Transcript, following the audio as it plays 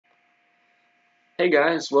Hey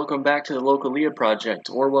guys, welcome back to the Local Leah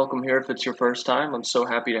Project, or welcome here if it's your first time. I'm so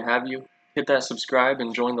happy to have you. Hit that subscribe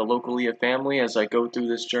and join the Local Leah family as I go through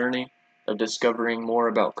this journey of discovering more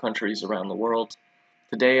about countries around the world.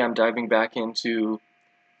 Today I'm diving back into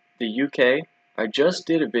the UK. I just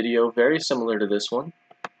did a video very similar to this one,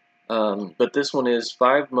 but this one is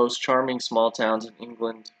 5 most charming small towns in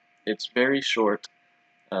England. It's very short.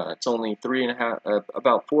 It's only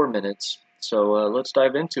about 4 minutes. So let's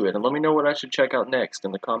dive into it, and let me know what I should check out next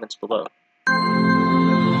in the comments below.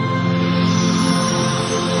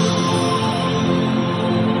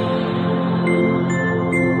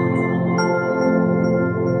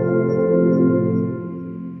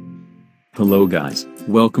 Hello guys,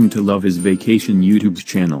 welcome to Love is Vacation YouTube's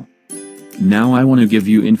channel. Now I want to give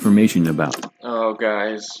you information about... Oh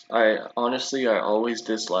guys, I always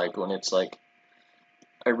dislike when it's like,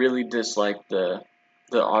 I really dislike the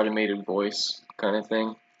automated voice kind of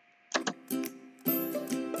thing.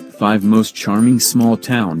 5 most charming small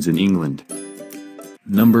towns in England.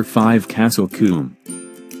 Number 5, Castle Combe.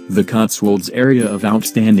 The Cotswolds area of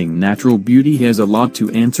outstanding natural beauty has a lot to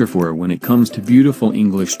answer for when it comes to beautiful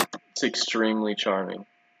English. It's extremely charming.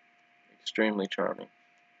 Extremely charming.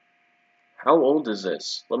 How old is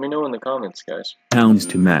this? Let me know in the comments, guys. Towns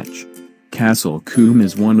to match. Castle Combe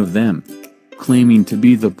is one of them. Claiming to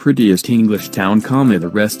be the prettiest English town,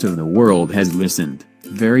 the rest of the world has listened.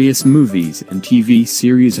 Various movies and TV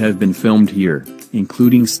series have been filmed here,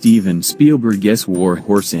 including Steven Spielberg's War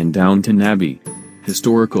Horse and Downton Abbey.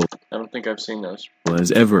 Historical I don't think I've seen those.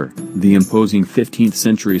 as ever, the imposing 15th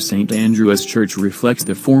century St. Andrew's Church reflects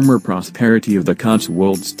the former prosperity of the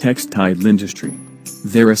Cotswolds textile industry.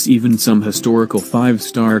 There is even some historical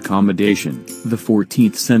 5-star accommodation, the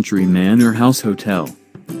 14th century Manor House Hotel.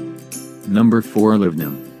 Number 4,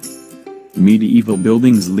 Livenham. Medieval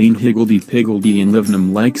buildings lean higgledy-piggledy in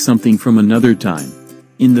Livenham like something from another time.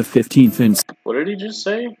 In the 15th and... What did he just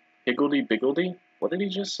say? Higgledy-biggledy? What did he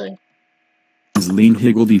just say? Lean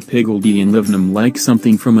higgledy-piggledy in Livenham like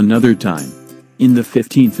something from another time. In the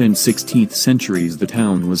 15th and 16th centuries the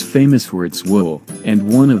town was famous for its wool,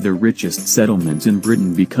 and one of the richest settlements in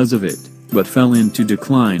Britain because of it, but fell into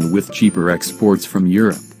decline with cheaper exports from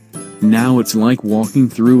Europe. Now it's like walking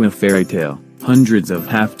through a fairy tale. Hundreds of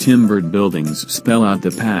half-timbered buildings spell out the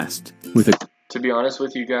past, with a... To be honest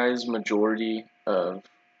with you guys, majority of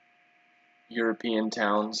European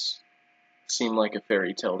towns seem like a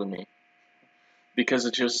fairy tale to me. Because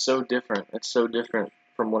it's just so different. It's so different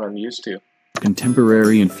from what I'm used to.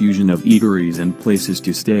 Contemporary infusion of eateries and places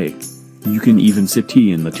to stay. You can even sit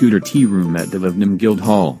tea in the Tudor tea room at the Livenham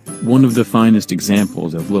Guildhall, one of the finest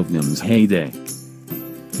examples of Livenham's heyday.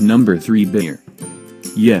 Number 3, Beer.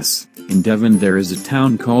 Yes, in Devon there is a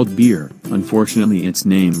town called Beer. Unfortunately it's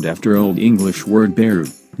named after Old English word beru,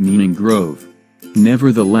 meaning grove.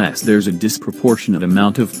 Nevertheless there's a disproportionate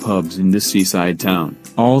amount of pubs in this seaside town,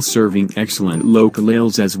 all serving excellent local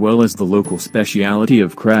ales as well as the local speciality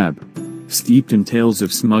of crab. Steeped in tales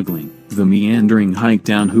of smuggling, the meandering hike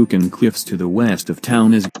down Hoochan Cliffs to the west of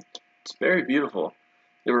town is... It's very beautiful.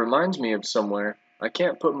 It reminds me of somewhere. I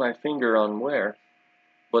can't put my finger on where,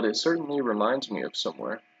 but it certainly reminds me of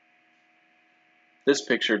somewhere. This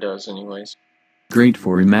picture does, anyways. Great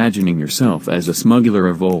for imagining yourself as a smuggler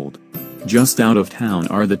of old. Just out of town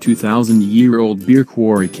are the 2,000-year-old Beer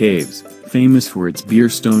Quarry Caves, famous for its beer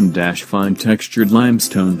stone-fine textured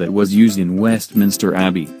limestone that was used in Westminster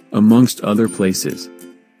Abbey, amongst other places.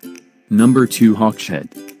 Number 2,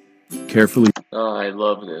 Hawkshead. Carefully... Oh, I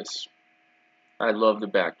love this. I love the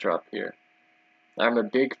backdrop here. I'm a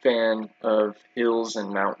big fan of hills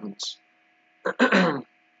and mountains. I'm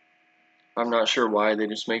not sure why, they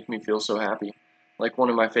just make me feel so happy. Like, one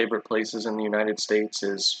of my favorite places in the United States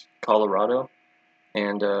is Colorado.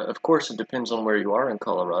 And, of course, it depends on where you are in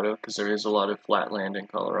Colorado, because there is a lot of flat land in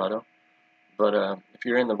Colorado. But if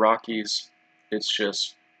you're in the Rockies, it's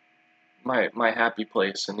just my happy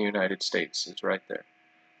place in the United States is right there.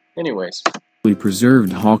 Anyways.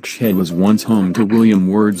 Preserved Hawkshead was once home to William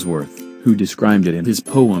Wordsworth, who described it in his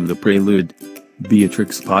poem The Prelude.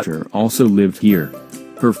 Beatrix Potter also lived here.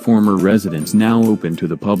 Her former residence now open to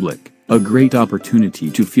the public, a great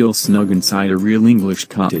opportunity to feel snug inside a real English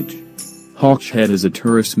cottage. Hawkshead is a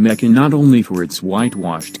tourist mecca not only for its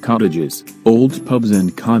whitewashed cottages, old pubs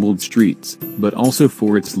and cobbled streets, but also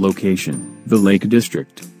for its location, the Lake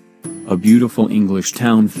District. A beautiful English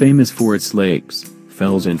town famous for its lakes,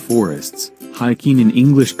 fells and forests. Hiking in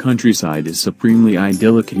English countryside is supremely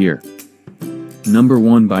idyllic here. Number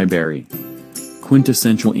 1, Byberry.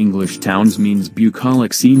 Quintessential English towns means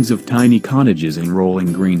bucolic scenes of tiny cottages and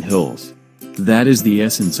rolling green hills. That is the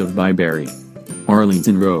essence of Byberry.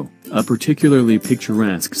 Arlington Row, A particularly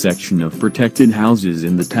picturesque section of protected houses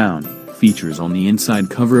in the town features on the inside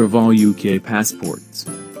cover of all UK passports.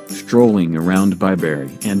 Strolling around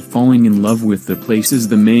Byberry and falling in love with the place is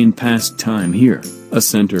the main pastime here, a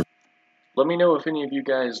center Let me know if any of you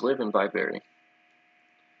guys live in Byberry.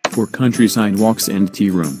 for countryside walks and tea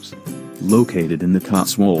rooms. Located in the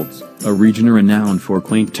Cotswolds, a region renowned for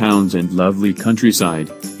quaint towns and lovely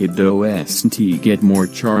countryside, it doesn't get more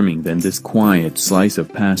charming than this quiet slice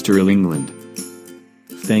of pastoral England.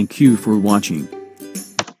 Thank you for watching.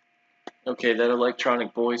 Okay, that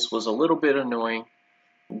electronic voice was a little bit annoying,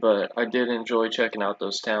 but I did enjoy checking out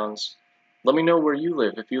those towns. Let me know where you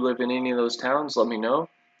live. If you live in any of those towns, let me know.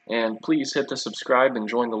 And please hit the subscribe and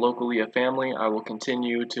join the Local Leah family. I will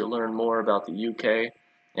continue to learn more about the UK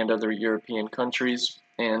and other European countries,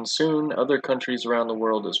 and soon other countries around the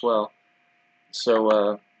world as well.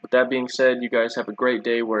 So with that being said, you guys have a great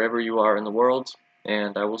day wherever you are in the world,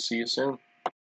 and I will see you soon.